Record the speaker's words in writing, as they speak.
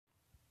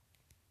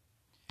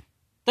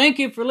Thank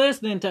you for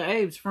listening to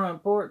Abe's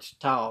Front Porch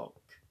Talk.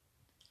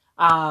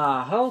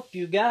 I hope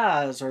you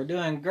guys are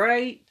doing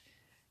great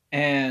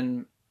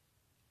and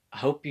I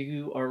hope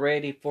you are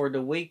ready for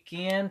the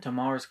weekend.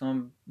 Tomorrow's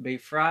going to be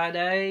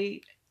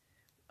Friday.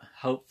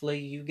 Hopefully,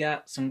 you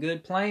got some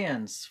good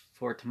plans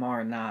for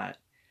tomorrow night.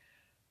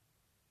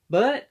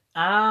 But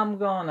I'm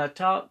going to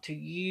talk to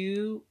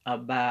you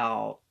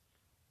about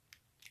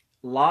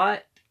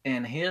Lot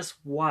and his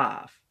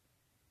wife.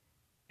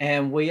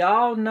 And we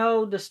all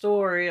know the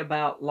story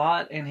about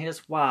Lot and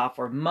his wife,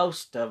 or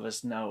most of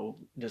us know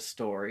the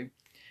story.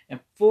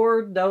 And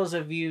for those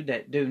of you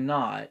that do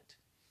not,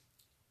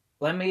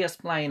 let me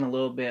explain a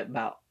little bit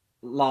about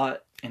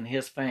Lot and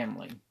his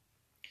family.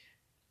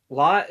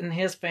 Lot and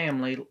his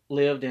family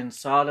lived in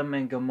Sodom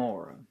and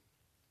Gomorrah.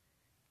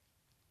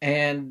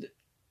 And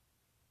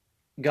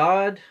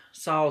God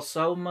saw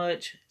so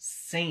much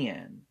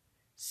sin,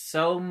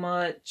 so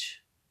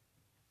much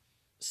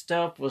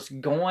stuff was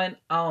going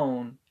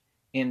on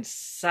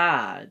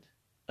inside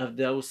of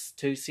those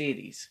two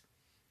cities.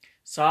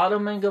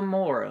 Sodom and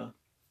Gomorrah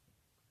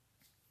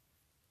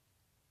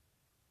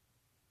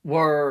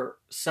were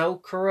so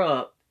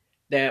corrupt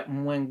that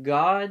when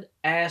God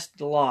asked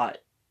Lot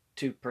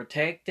to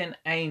protect an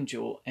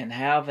angel and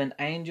have an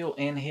angel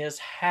in his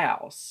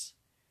house,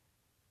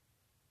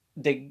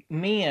 the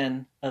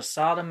men of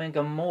Sodom and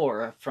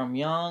Gomorrah, from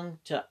young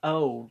to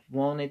old,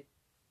 wanted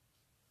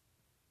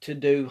to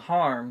do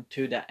harm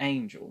to the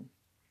angel.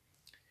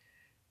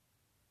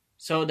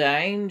 So the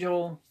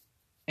angel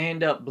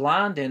ended up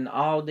blinding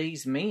all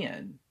these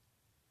men.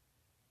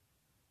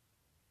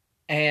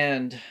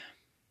 And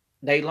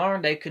they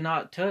learned they could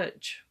not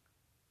touch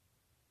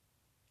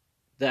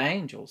the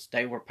angels.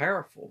 They were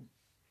powerful.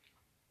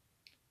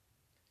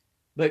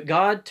 But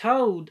God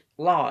told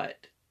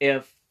Lot,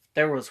 if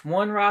there was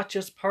one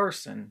righteous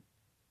person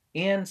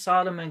in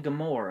Sodom and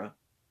Gomorrah,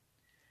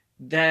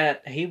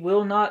 that he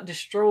will not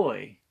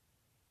destroy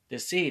the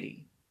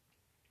city.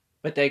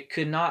 But they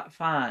could not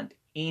find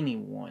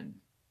anyone.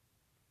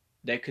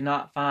 They could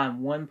not find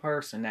one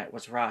person that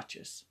was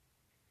righteous.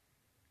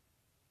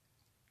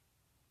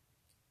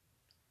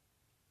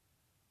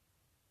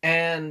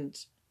 And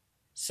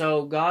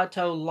so God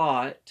told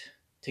Lot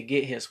to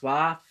get his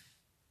wife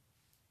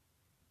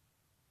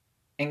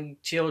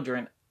and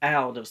children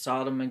out of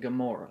Sodom and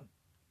Gomorrah,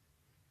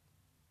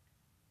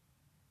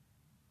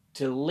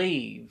 to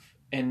leave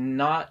and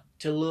not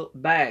to look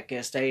back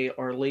as they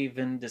are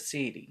leaving the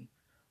city.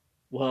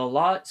 Well,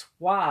 Lot's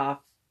wife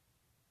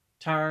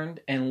turned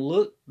and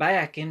looked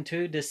back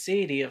into the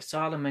city of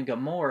Sodom and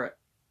Gomorrah,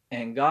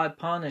 and God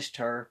punished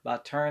her by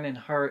turning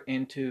her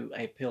into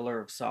a pillar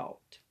of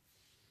salt.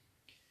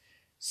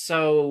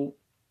 So,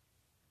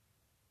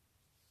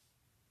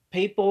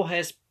 people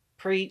has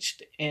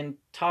preached and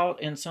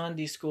taught in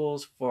Sunday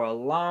schools for a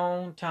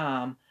long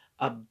time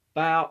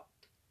about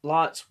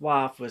Lot's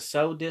wife was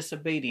so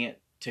disobedient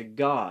to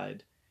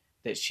God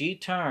that she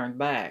turned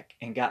back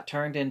and got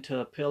turned into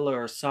a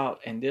pillar of salt.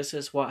 And this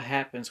is what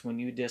happens when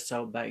you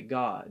disobey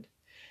God.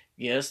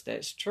 Yes,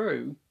 that's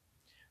true.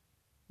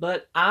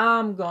 But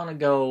I'm going to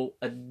go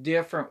a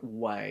different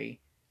way.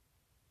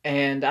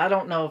 And I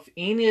don't know if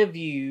any of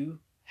you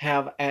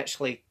have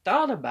actually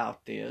thought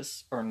about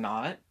this or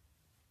not.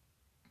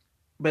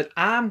 But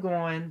I'm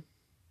going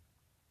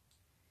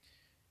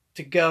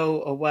to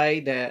go a way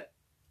that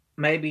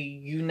maybe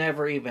you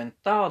never even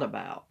thought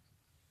about.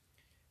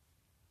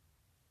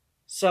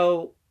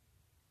 So,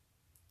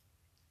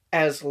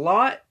 as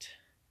Lot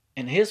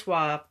and his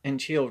wife and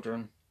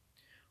children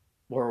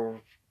were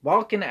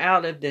walking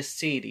out of this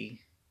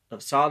city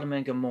of Sodom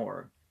and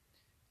Gomorrah,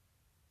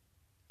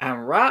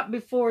 and right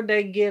before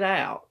they get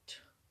out,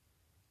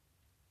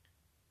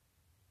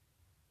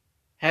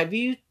 have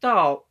you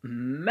thought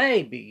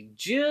maybe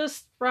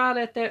just right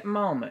at that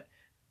moment,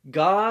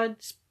 God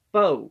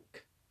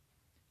spoke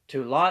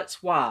to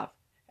Lot's wife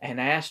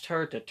and asked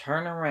her to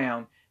turn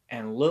around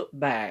and look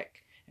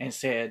back and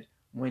said,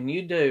 when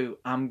you do,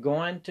 I'm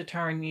going to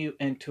turn you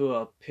into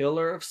a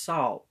pillar of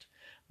salt,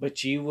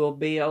 but you will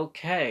be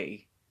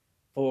okay,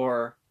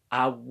 for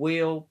I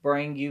will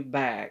bring you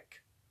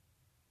back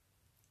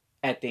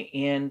at the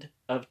end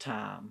of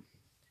time.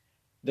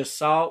 The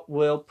salt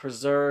will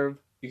preserve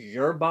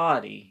your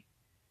body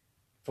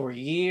for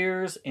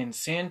years and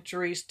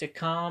centuries to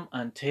come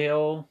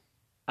until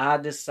I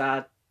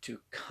decide to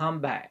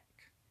come back.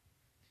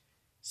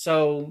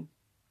 So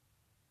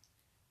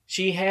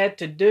she had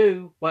to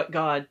do what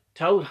God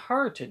told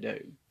her to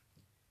do.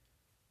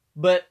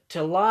 But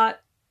to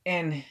Lot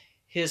and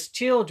his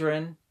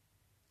children,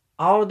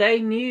 all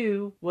they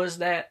knew was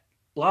that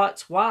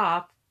Lot's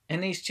wife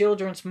and these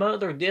children's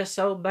mother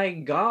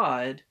disobeyed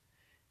God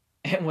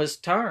and was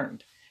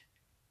turned.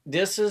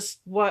 This is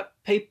what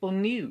people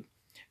knew.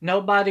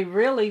 Nobody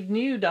really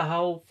knew the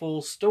whole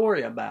full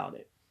story about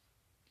it.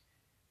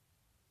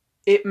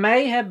 It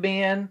may have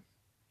been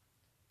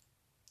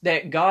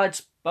that God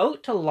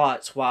spoke to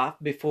Lot's wife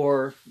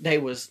before they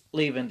was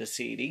leaving the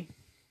city.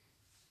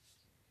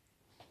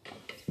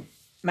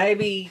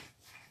 Maybe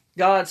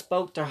God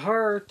spoke to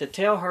her to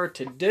tell her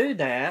to do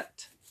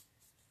that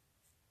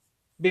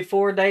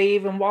before they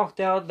even walked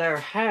out of their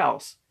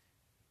house.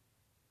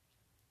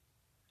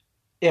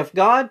 If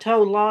God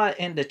told Lot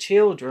and the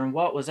children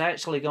what was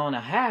actually going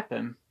to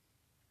happen,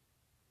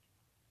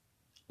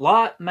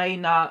 Lot may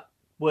not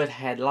would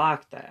have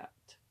liked that.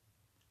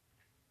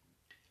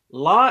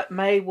 Lot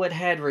may would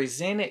have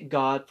resented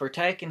God for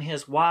taking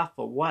his wife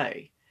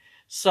away.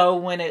 So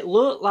when it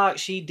looked like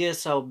she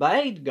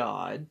disobeyed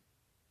God,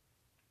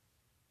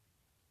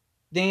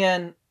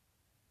 then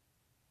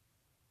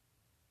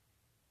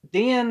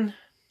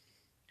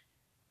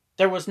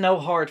there was no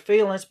hard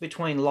feelings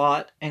between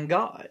Lot and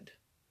God.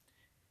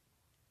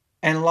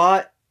 And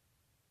Lot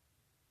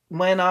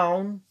went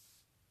on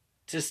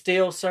to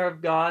still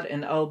serve God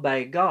and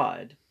obey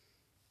God.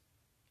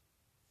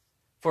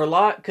 For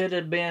Lot could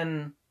have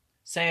been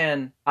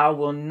saying, I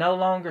will no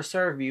longer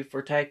serve you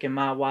for taking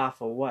my wife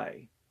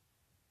away.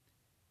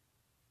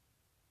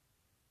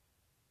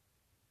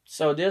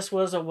 So this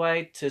was a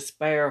way to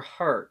spare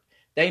hurt.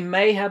 They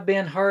may have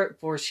been hurt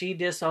for she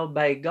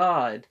disobeyed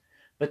God,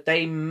 but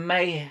they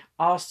may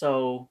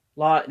also,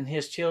 Lot and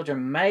his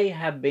children may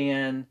have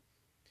been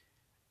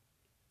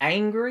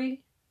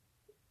angry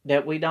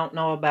that we don't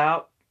know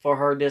about for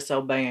her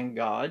disobeying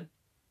God.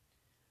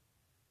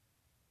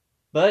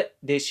 But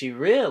did she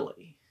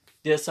really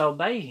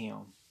disobey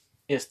him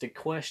is the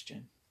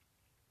question.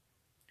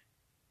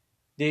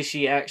 Did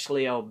she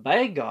actually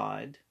obey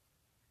God?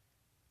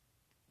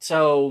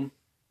 So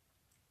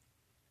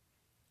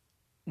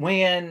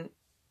when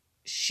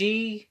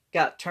she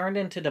got turned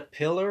into the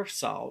pillar of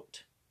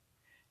salt,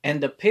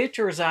 and the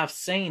pictures I've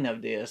seen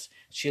of this,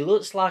 she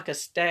looks like a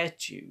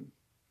statue.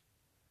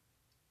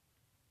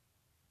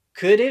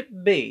 Could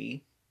it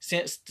be,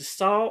 since the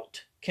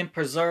salt can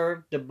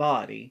preserve the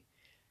body,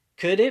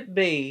 could it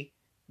be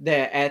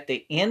that at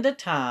the end of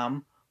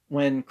time,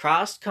 when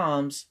Christ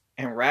comes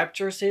and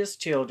raptures his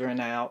children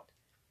out,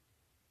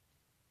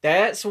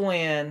 that's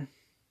when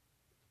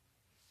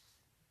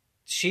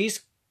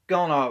she's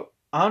going to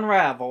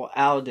unravel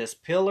out of this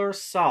pillar of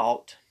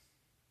salt,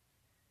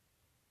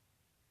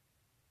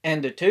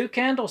 and the two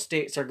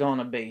candlesticks are going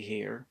to be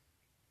here,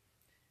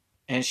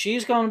 and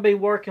she's going to be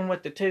working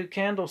with the two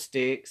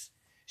candlesticks.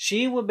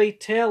 She will be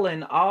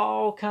telling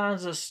all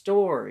kinds of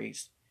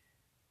stories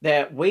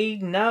that we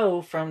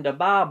know from the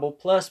Bible,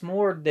 plus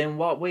more than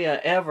what we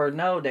ever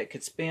know that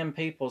could spin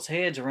people's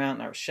heads around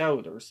their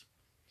shoulders.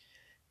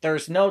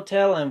 There's no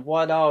telling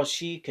what all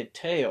she could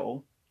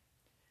tell.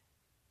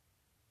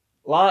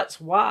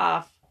 Lot's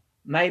wife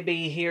may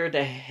be here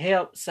to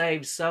help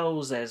save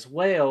souls as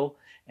well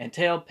and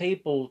tell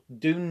people,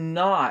 do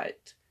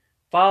not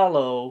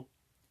follow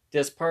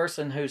this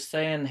person who's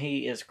saying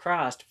he is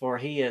Christ, for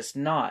he is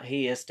not.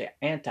 He is the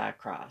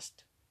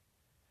Antichrist.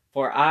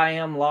 For I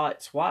am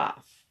Lot's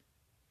wife.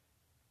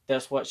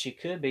 That's what she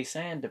could be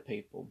saying to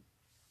people.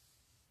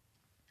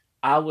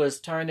 I was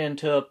turned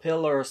into a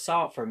pillar of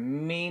salt for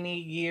many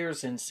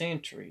years and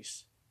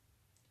centuries.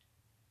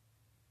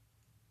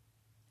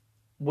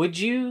 Could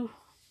you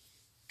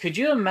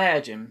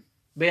imagine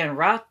being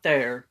right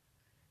there,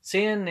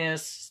 seeing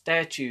this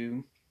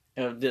statue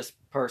of this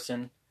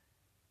person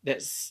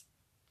that's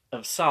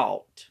of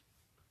salt?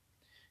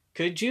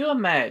 Could you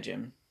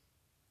imagine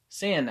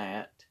seeing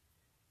that,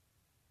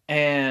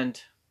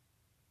 and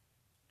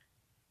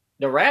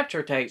the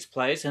rapture takes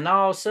place, and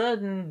all of a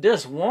sudden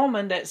this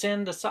woman that's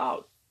in the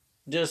salt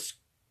just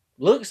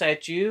looks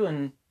at you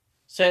and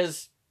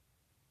says,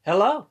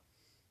 hello,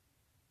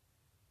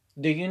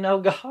 do you know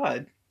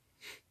God?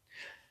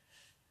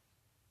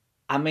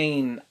 I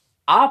mean,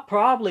 I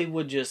probably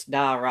would just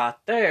die right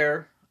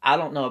there. I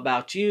don't know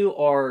about you,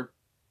 or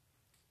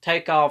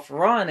take off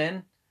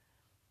running,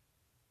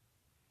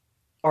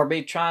 or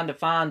be trying to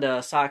find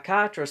a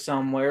psychiatrist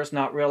somewhere,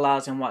 not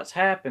realizing what's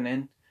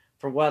happening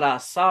for what I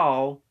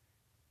saw,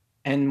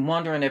 and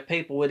wondering if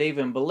people would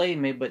even believe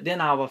me. But then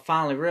I would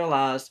finally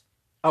realize,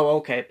 oh,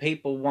 okay,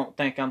 people won't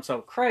think I'm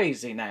so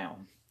crazy now.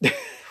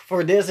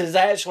 For this is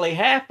actually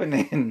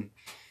happening.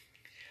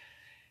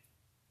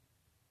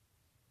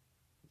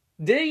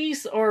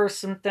 These are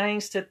some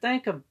things to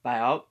think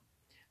about.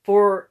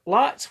 For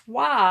Lot's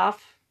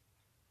wife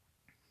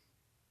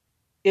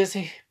is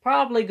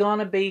probably going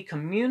to be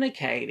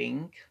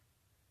communicating,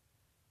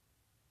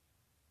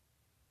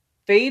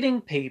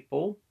 feeding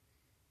people,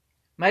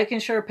 making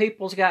sure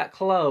people's got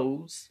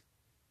clothes,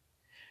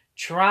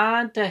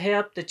 trying to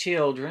help the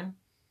children.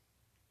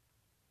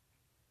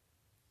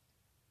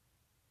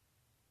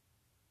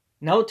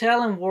 No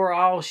telling where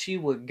all she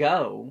would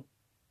go.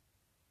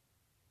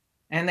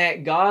 And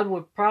that God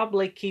would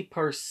probably keep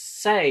her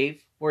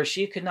safe where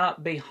she could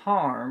not be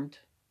harmed.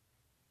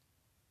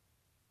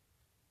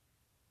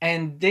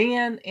 And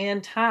then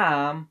in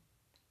time,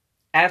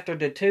 after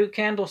the two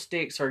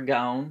candlesticks are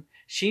gone,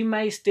 she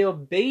may still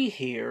be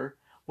here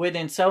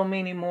within so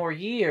many more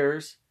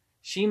years.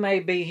 She may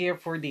be here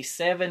for the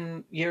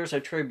 7 years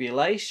of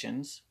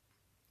tribulations.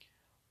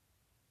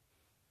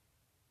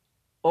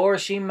 Or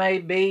she may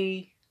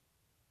be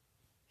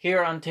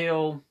here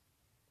until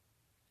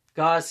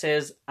God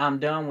says, I'm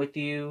done with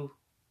you.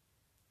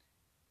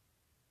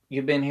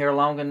 You've been here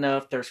long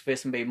enough. There's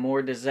fixing to be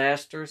more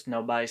disasters.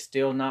 Nobody's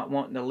still not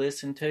wanting to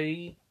listen to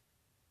you.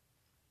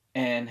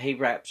 And he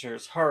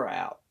raptures her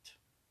out.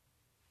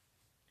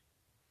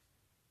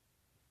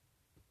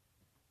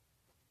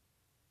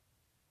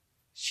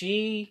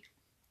 She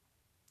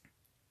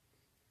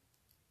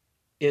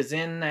is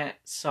in that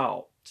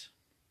salt.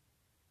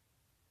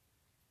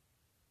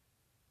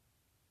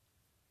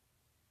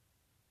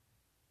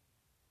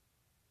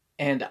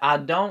 And I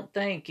don't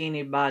think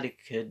anybody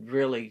could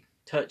really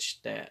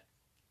touch that.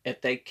 If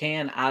they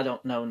can, I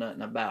don't know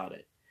nothing about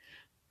it.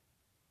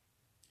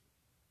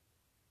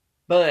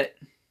 But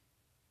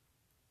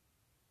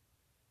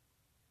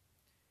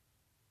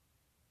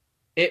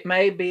it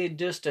may be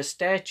just a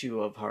statue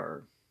of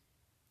her.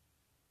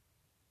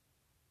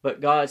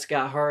 But God's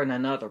got her in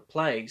another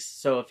place.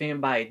 So if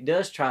anybody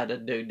does try to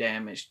do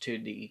damage to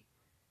the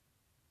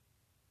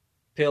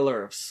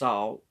pillar of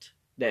salt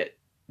that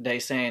they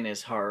saying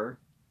is her,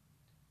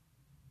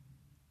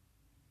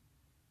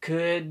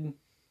 could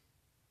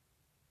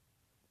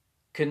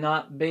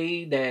not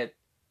be that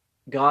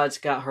God's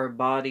got her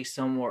body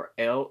somewhere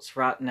else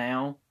right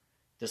now.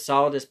 The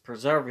salt is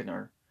preserving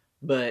her,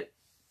 but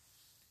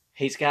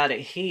he's got it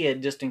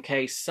hid just in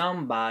case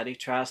somebody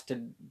tries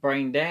to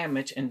bring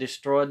damage and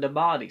destroy the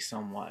body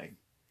some way.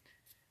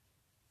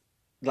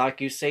 Like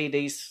you see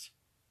these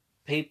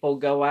people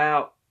go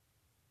out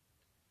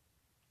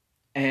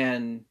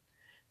and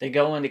they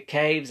go into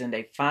caves and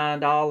they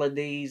find all of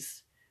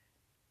these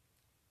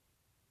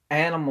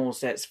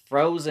animals that's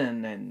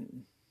frozen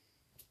and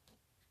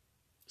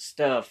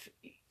stuff.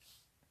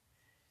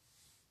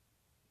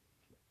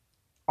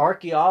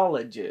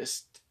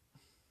 Archaeologists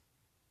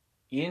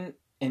and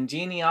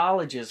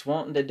genealogists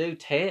wanting to do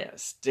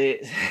tests.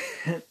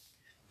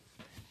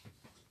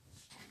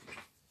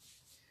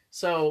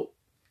 So,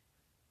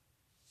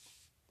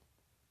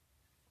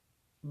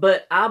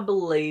 but I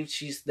believe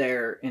she's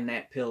there in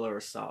that pillar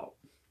of salt.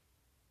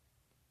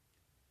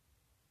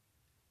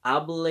 I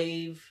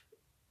believe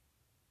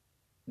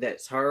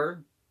that's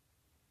her.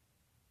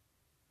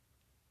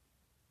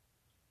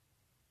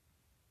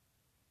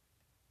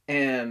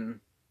 And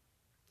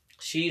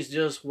she's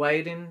just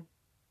waiting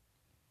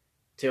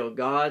till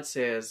God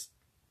says,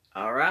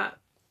 all right,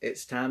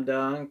 it's time to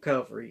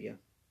uncover you.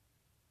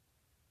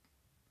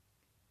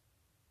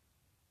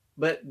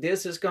 But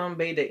this is going to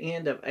be the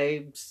end of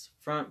Abe's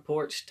Front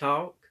Porch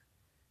Talk.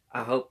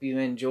 I hope you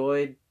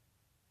enjoyed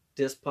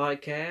this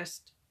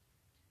podcast.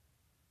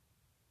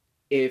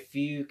 If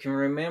you can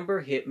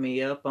remember, hit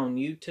me up on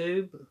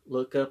YouTube.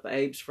 Look up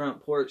Abe's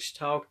Front Porch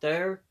Talk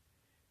there.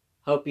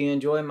 Hope you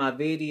enjoy my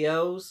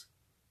videos.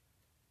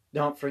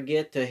 Don't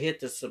forget to hit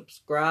the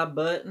subscribe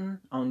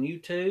button on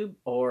YouTube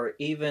or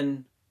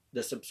even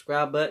the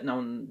subscribe button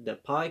on the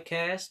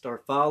podcast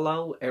or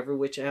follow every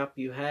which app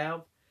you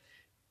have.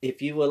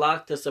 If you would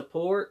like to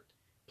support,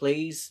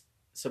 please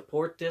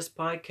support this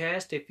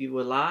podcast if you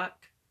would like.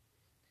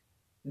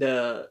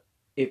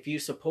 If you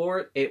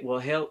support, it will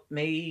help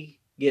me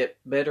get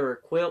better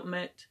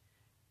equipment,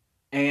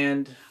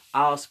 and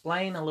I'll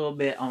explain a little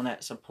bit on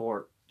that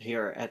support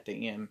here at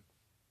the end.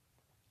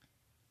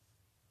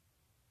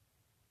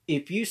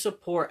 If you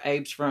support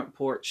Abe's Front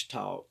Porch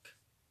Talk,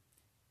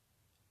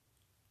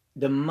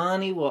 the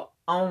money will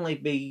only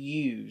be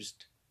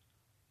used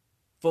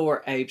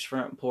for Abe's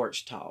Front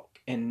Porch Talk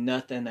and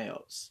nothing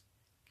else.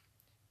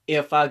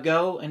 If I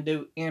go and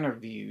do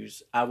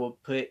interviews, I will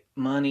put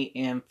money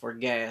in for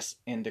gas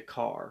in the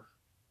car.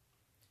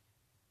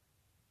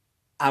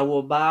 I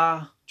will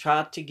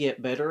try to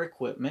get better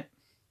equipment,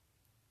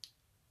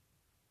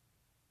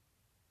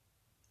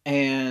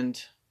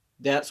 and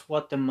that's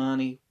what the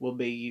money will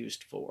be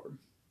used for.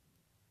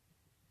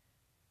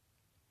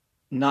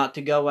 Not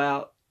to go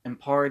out and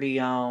party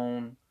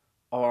on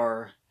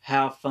or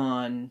have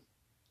fun,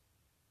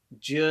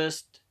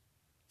 just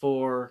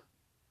for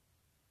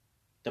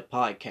the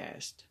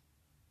podcast.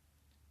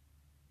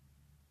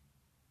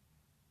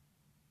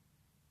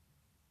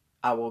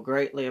 I will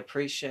greatly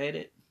appreciate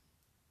it.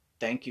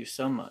 Thank you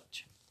so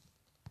much.